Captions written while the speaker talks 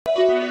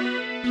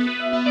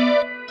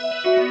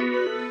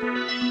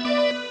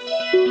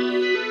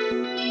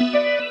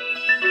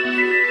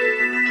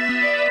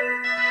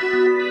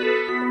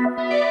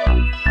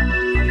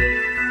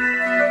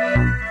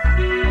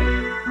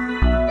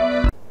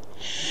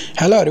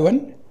Hello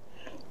everyone,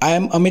 I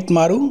am Amit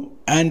Maru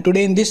and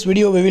today in this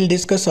video we will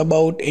discuss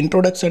about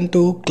introduction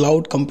to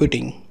cloud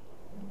computing.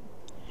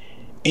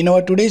 In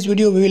our today's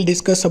video we will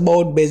discuss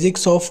about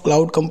basics of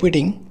cloud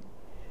computing,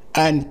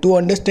 and to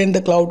understand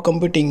the cloud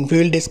computing we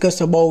will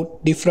discuss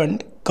about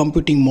different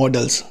computing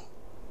models.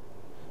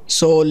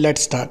 So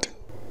let's start.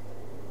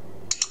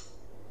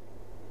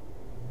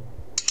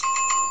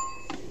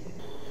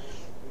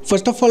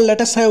 First of all,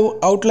 let us have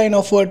outline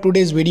of our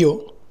today's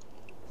video.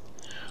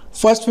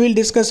 First, we will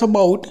discuss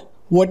about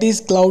what is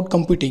cloud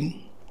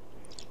computing.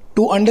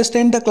 To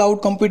understand the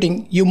cloud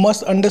computing, you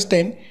must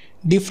understand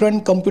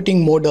different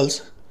computing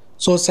models.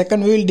 So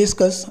second, we will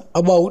discuss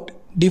about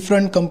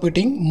different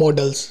computing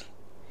models.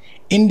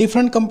 In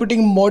different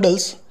computing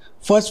models,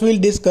 first we will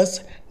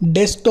discuss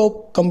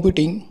desktop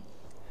computing,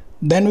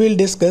 then we will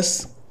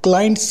discuss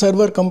client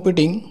server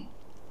computing,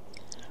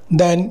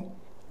 then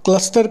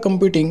cluster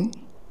computing,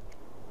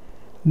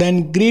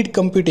 then grid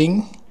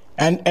computing,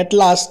 and at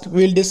last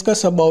we will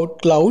discuss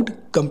about cloud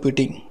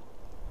computing.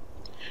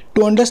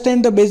 To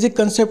understand the basic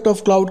concept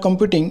of cloud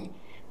computing,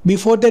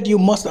 before that you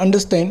must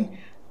understand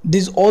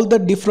all the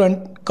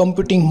different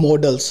computing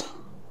models.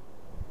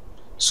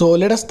 So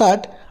let us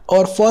start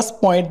our first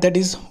point, that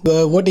is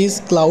what is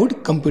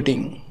cloud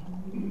computing.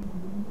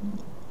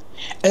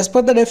 As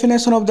per the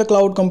definition of the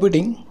cloud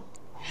computing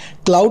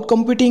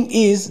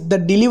is the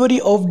delivery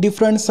of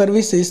different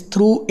services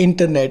through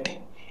internet.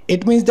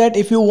 It means that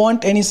if you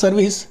want any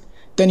service,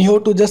 then you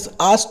have to just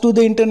ask to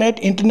the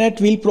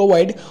internet will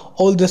provide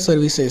all the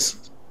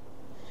services.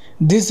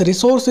 These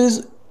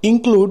resources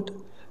include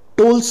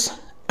tools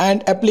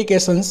and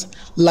applications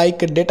like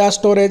data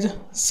storage,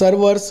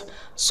 servers,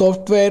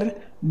 software,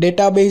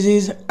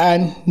 databases,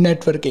 and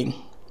networking.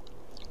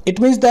 It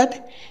means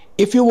that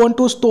if you want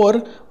to store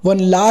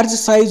one large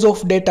size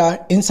of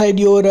data inside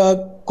your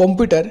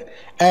computer,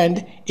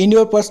 and in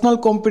your personal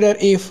computer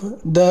if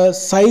the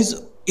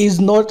size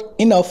is not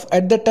enough,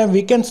 at that time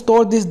we can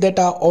store this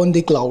data on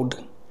the cloud.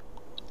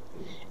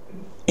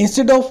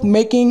 Instead of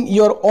making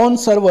your own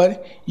server,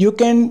 you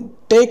can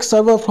take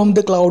server from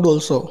the cloud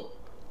also.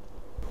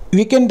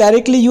 We can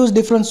directly use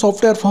different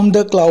software from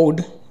the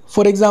cloud.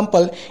 For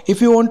example,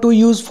 if you want to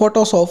use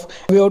Photoshop,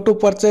 we have to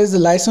purchase the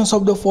license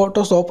of the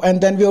Photoshop and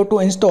then we have to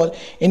install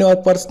in our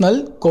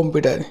personal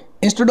computer.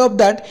 Instead of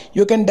that,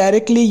 you can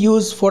directly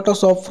use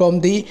Photoshop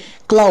from the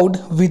cloud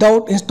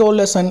without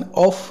installation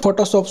of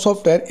Photoshop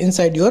software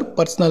inside your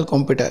personal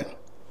computer.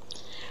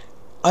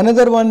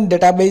 Another one,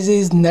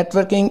 databases,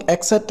 networking,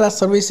 etc.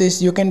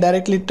 services you can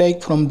directly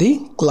take from the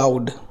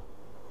cloud.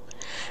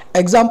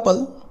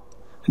 Example,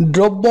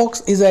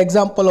 Dropbox is an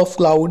example of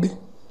cloud.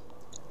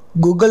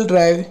 Google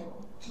Drive,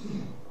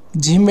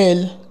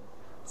 Gmail,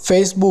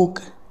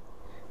 Facebook,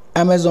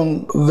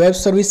 Amazon Web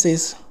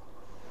Services,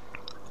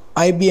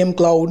 IBM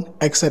Cloud,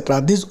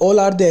 etc. These all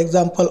are the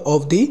example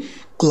of the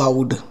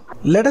cloud.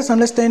 Let us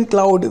understand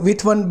cloud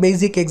with one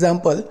basic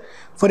example.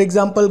 For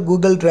example,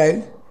 Google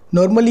Drive.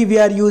 Normally we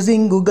are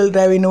using Google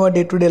Drive in our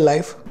day-to-day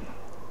life.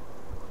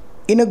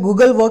 In a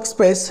Google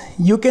Workspace,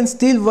 you can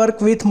still work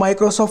with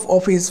Microsoft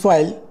Office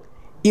file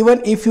even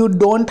if you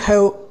don't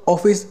have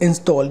Office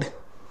installed.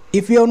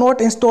 If we have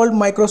not installed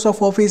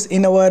Microsoft Office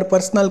in our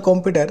personal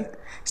computer,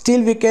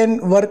 still we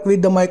can work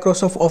with the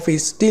Microsoft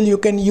Office. Still you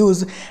can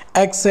use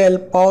Excel,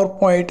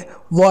 PowerPoint,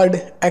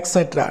 Word,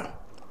 etc.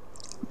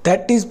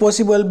 That is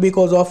possible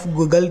because of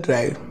Google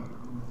Drive.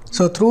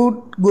 So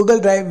through Google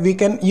Drive we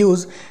can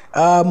use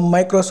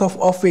Microsoft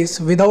Office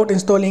without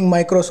installing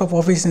Microsoft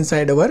Office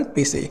inside our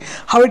PC.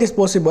 How it is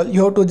possible?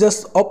 You have to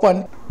just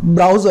open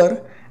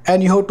browser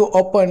and you have to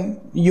open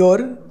your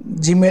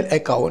Gmail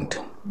account.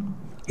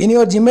 In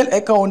your Gmail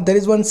account there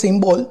is one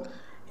symbol.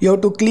 You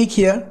have to click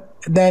here,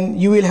 then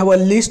you will have a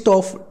list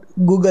of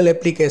Google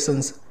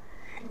applications.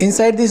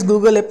 Inside this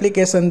Google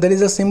application there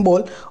is a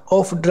symbol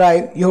of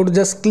Drive. You have to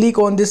just click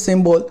on this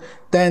symbol,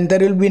 then there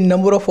will be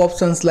number of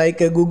options like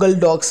Google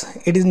Docs,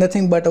 it is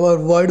nothing but our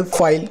Word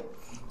file.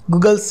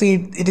 Google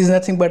Sheet, it is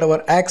nothing but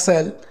our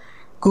Excel.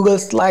 Google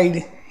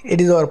Slide,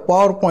 it is our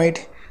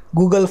PowerPoint.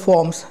 Google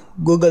Forms,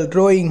 Google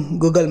Drawing,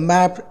 Google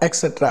Map,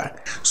 etc.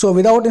 So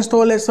without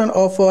installation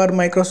of our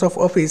Microsoft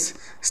Office,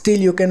 still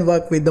you can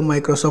work with the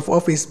Microsoft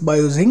Office by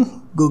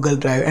using Google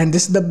Drive, and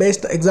this is the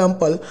best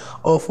example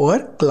of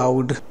our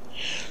cloud.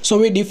 So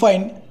we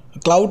define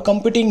cloud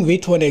computing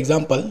with one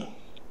example,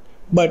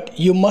 but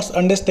you must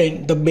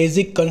understand the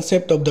basic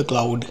concept of the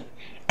cloud.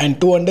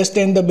 And to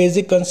understand the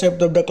basic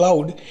concept of the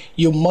cloud,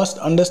 you must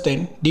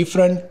understand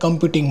different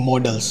computing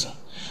models.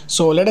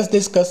 So let us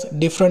discuss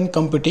different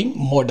computing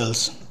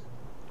models.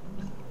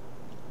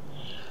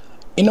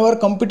 In our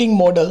computing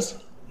models,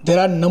 there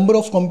are number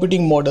of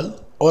computing models.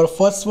 Our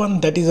first one,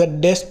 that is a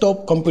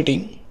desktop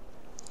computing.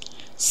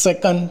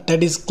 Second,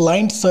 that is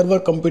client server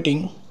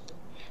computing.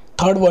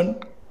 Third one,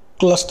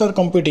 cluster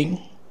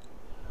computing.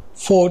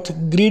 Fourth,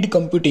 grid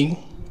computing.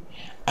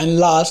 And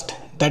last,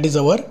 that is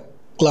our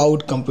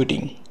cloud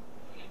computing.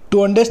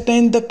 To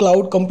understand the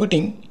cloud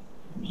computing,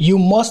 you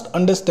must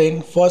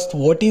understand first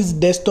what is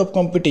desktop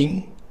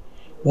computing,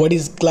 what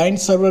is client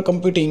server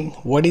computing,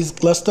 what is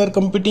cluster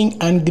computing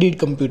and grid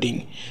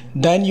computing,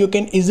 then you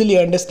can easily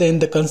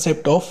understand the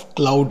concept of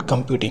cloud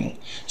computing.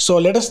 So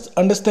let us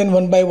understand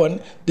one by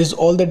one these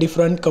all the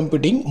different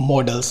computing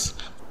models.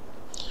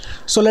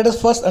 So let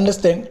us first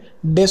understand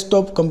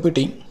desktop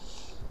computing.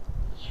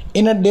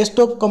 In a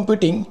desktop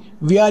computing,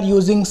 we are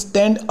using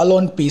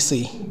standalone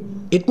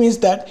PC. It means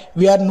that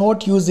we are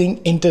not using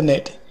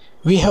internet.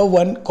 We have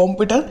one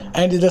computer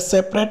and it is a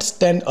separate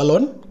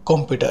standalone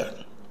computer.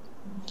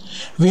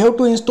 We have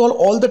to install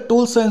all the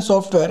tools and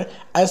software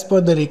as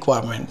per the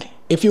requirement.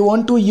 If you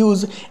want to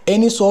use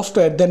any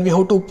software, then we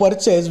have to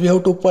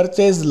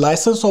purchase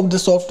license of the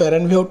software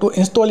and we have to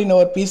install in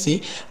our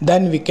PC,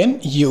 then we can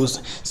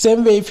use.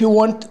 Same way, if you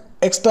want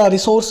extra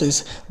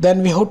resources,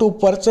 then we have to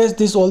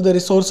purchase all the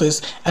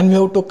resources and we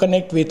have to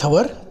connect with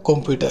our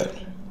computer.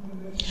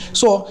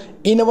 So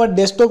in our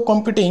desktop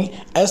computing,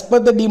 as per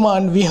the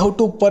demand, we have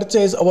to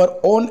purchase our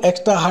own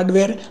extra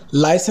hardware,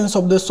 license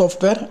of the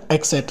software,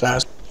 etc.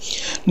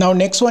 Now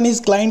next one is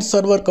client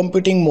server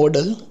computing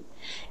model.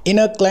 In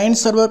a client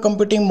server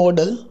computing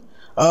model,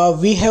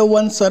 we have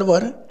one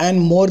server and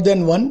more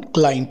than one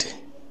client.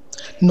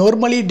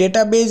 Normally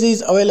database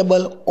is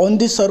available on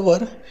the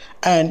server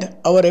and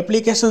our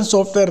application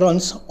software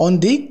runs on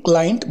the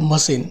client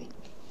machine.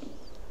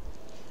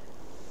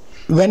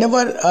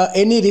 Whenever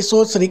any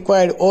resource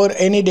required or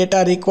any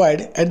data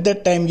required, at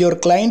that time your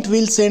client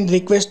will send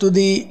request to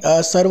the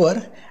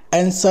server,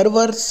 and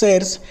server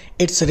shares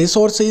its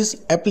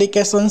resources,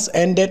 applications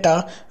and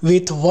data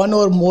with one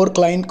or more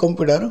client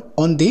computer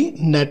on the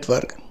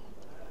network.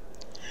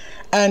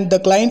 And the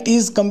client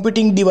is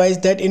computing device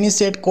that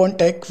initiate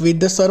contact with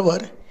the server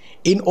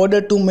in order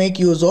to make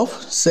use of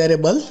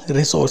shareable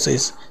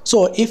resources.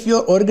 So if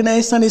your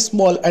organization is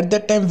small, at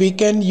that time we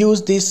can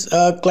use this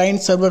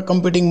client server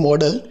computing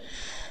model.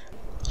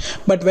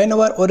 But when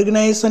our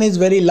organization is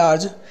very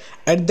large,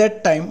 at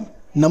that time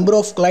number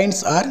of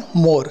clients are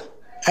more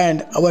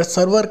and our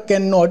server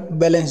cannot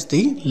balance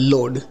the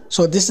load.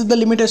 So this is the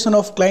limitation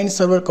of client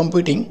server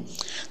computing.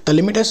 The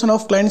limitation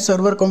of client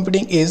server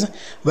computing is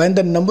when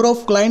the number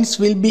of clients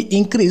will be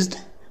increased,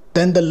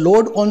 then the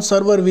load on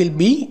server will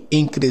be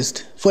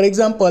increased. For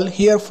example,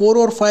 here 4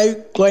 or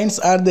 5 clients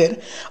are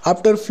there.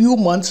 After few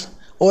months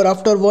or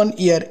after 1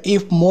 year,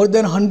 if more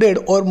than 100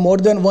 or more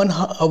than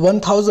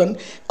 1000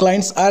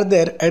 clients are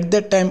there, at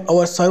that time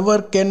our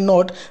server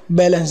cannot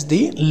balance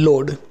the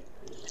load.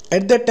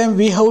 At that time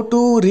we have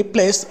to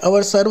replace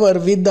our server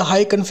with the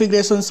high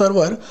configuration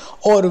server,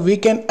 or we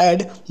can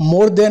add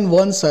more than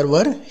one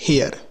server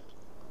here.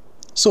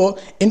 So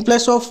in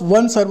place of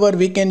one server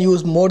we can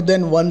use more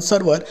than one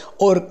server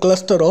or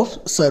cluster of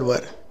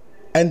server,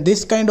 and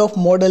this kind of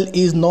model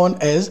is known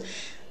as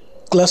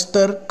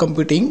cluster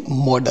computing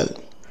model.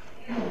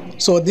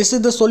 So this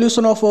is the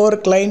solution of our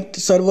client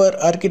server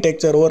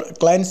architecture or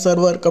client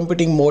server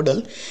computing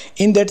model.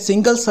 In that,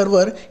 single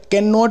server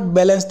cannot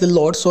balance the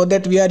load, so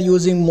that we are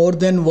using more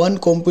than one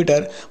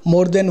computer,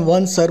 more than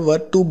one server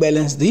to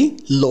balance the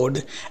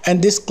load.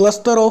 And this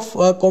cluster of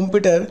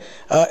computer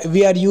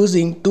we are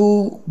using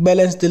to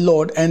balance the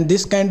load, and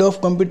this kind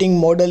of computing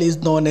model is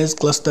known as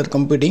cluster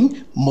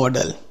computing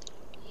model.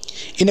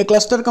 In a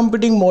cluster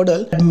computing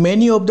model,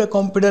 many of the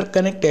computers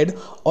connected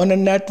on a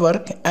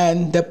network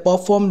and they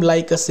perform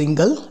like a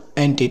single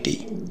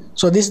entity.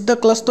 So this is the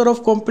cluster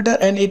of computer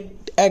and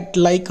it acts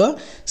like a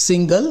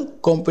single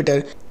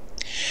computer.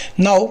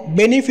 Now,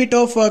 benefit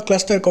of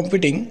cluster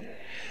computing.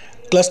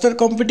 Cluster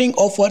computing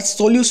offers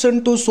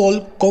solution to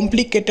solve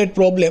complicated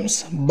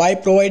problems by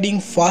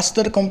providing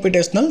faster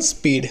computational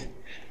speed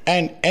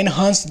and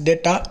enhanced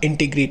data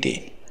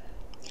integrity.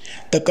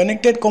 The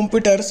connected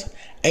computers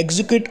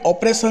execute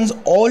operations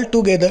all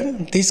together,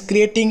 this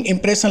creating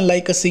impression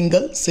like a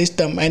single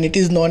system, and it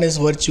is known as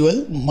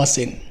virtual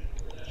machine.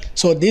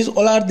 So these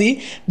all are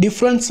the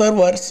different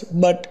servers,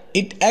 but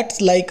it acts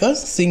like a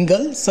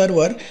single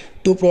server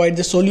to provide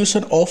the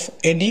solution of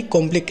any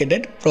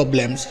complicated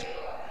problems.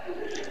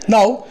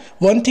 Now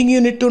one thing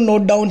you need to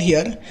note down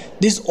here,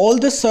 all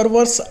the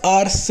servers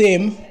are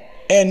same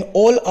and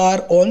all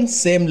are on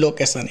same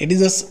location. It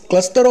is a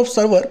cluster of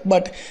server,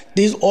 but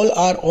these all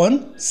are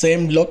on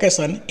same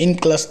location in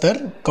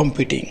cluster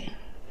computing.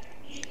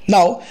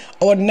 Now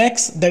our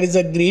next, that is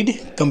a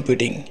grid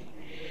computing.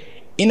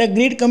 In a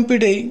grid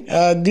computing,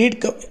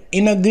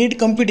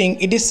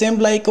 it is same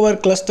like our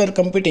cluster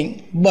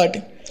computing,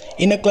 but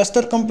in a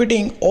cluster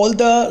computing all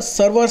the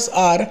servers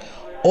are,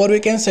 or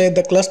we can say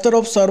the cluster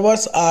of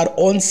servers are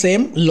on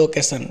same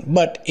location.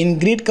 But in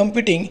grid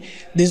computing,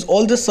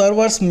 all the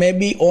servers may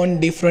be on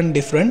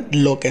different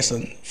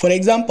location. For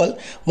example,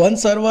 one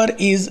server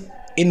is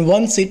in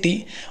one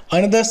city,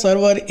 another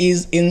server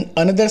is in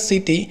another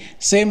city,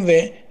 same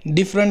way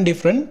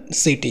different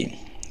city.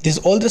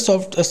 All the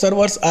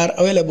servers are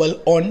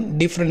available on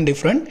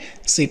different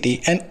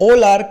city and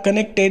all are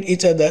connected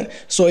each other,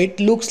 so it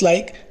looks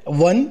like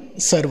one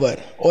server,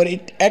 or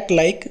it act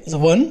like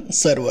one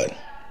server.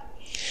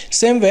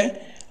 Same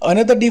way,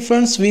 another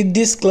difference with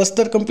this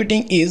cluster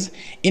computing is,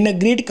 in a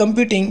grid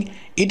computing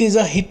it is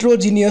a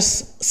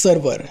heterogeneous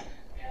server.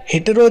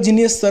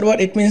 Heterogeneous server,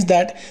 it means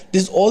that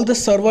this all the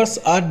servers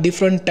are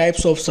different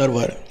types of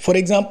server. For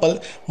example,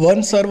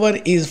 one server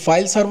is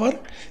file server,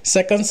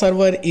 second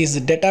server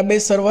is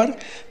database server,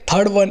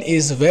 third one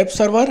is web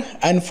server,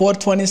 and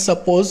fourth one is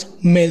suppose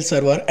mail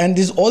server. And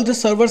these all the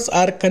servers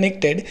are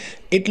connected.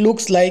 It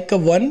looks like a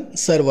one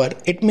server.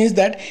 It means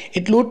that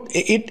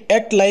it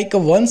act like a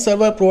one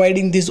server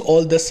providing these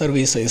all the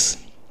services,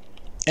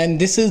 and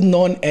this is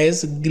known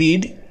as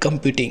grid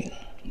computing.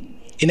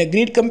 In a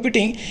grid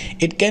computing,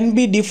 it can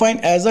be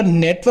defined as a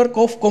network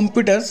of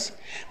computers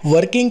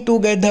working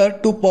together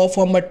to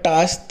perform a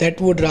task that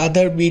would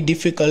rather be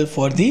difficult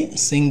for the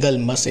single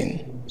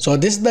machine. So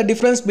this is the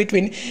difference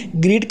between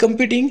grid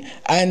computing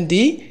and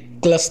the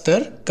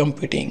cluster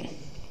computing.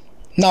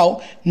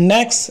 Now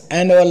next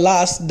and our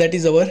last, that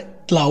is our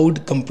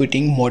cloud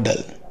computing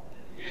model.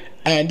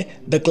 And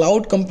the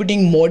cloud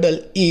computing model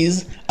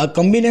is a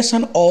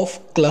combination of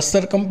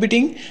cluster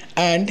computing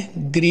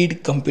and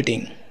grid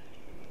computing.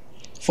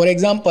 For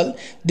example,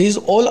 these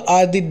all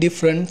are the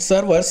different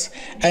servers,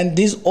 and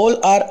these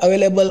all are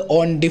available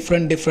on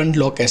different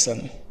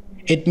location.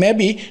 It may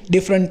be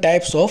different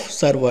types of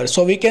servers.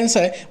 So we can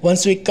say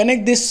once we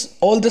connect this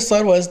all the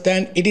servers,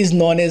 then it is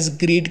known as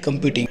grid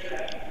computing.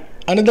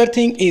 Another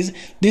thing is,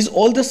 these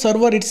all the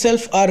server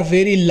itself are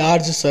very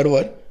large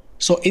server.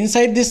 So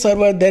inside this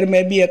server there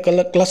may be a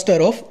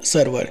cluster of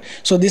server.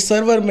 So this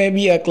server may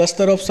be a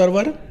cluster of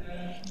server.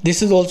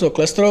 This is also a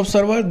cluster of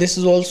server. This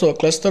is also a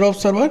cluster of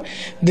server.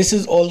 This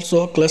is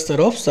also a cluster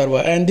of server,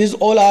 and these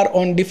all are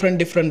on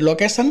different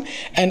location,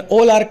 and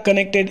all are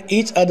connected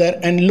each other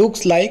and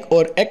looks like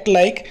or act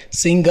like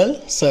single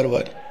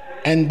server,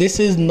 and this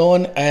is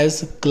known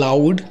as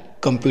cloud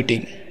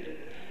computing.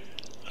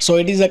 So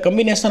it is a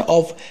combination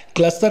of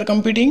cluster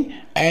computing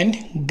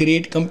and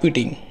grid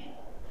computing.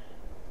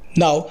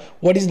 Now,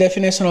 what is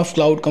definition of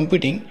cloud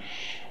computing?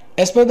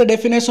 As per the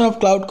definition of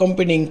cloud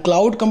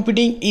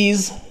computing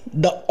is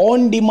the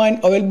on-demand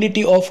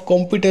availability of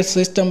computer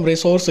system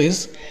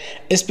resources,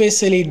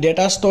 especially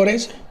data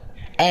storage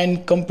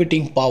and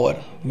computing power,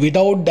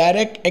 without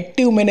direct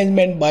active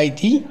management by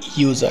the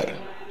user.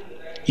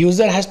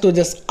 User has to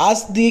just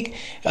ask the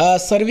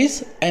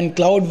service, and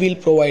cloud will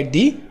provide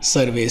the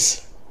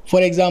service.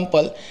 For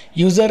example,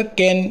 user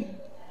can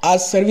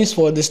ask service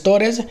for the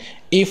storage.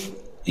 If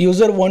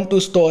user want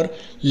to store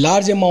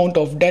large amount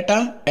of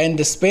data and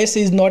the space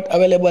is not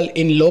available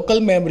in local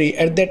memory,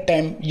 at that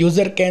time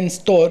user can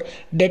store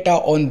data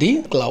on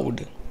the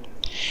cloud.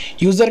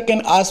 User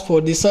can ask for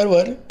the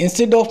server.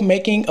 Instead of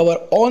making our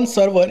own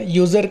server,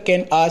 user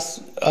can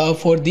ask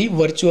for the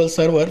virtual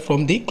server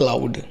from the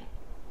cloud.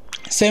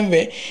 Same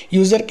way,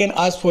 user can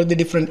ask for the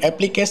different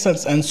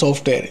applications and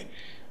software,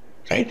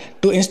 right,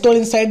 to install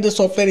inside the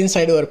software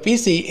inside our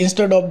PC.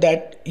 Instead of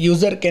that,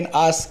 user can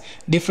ask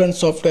different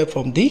software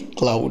from the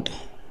cloud.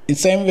 In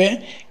same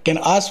way, can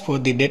ask for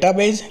the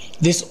database.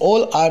 These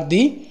all are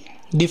the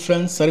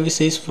different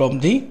services from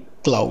the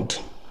cloud.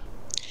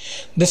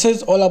 This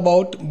is all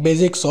about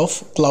basics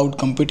of cloud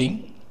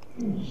computing.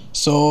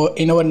 So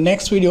in our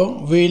next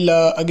video, we'll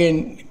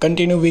again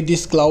continue with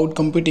this cloud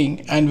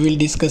computing, and we'll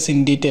discuss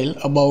in detail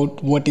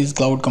about what is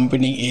cloud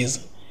computing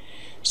is.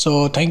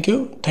 So thank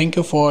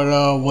you for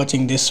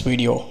watching this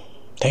video.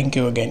 Thank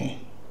you again.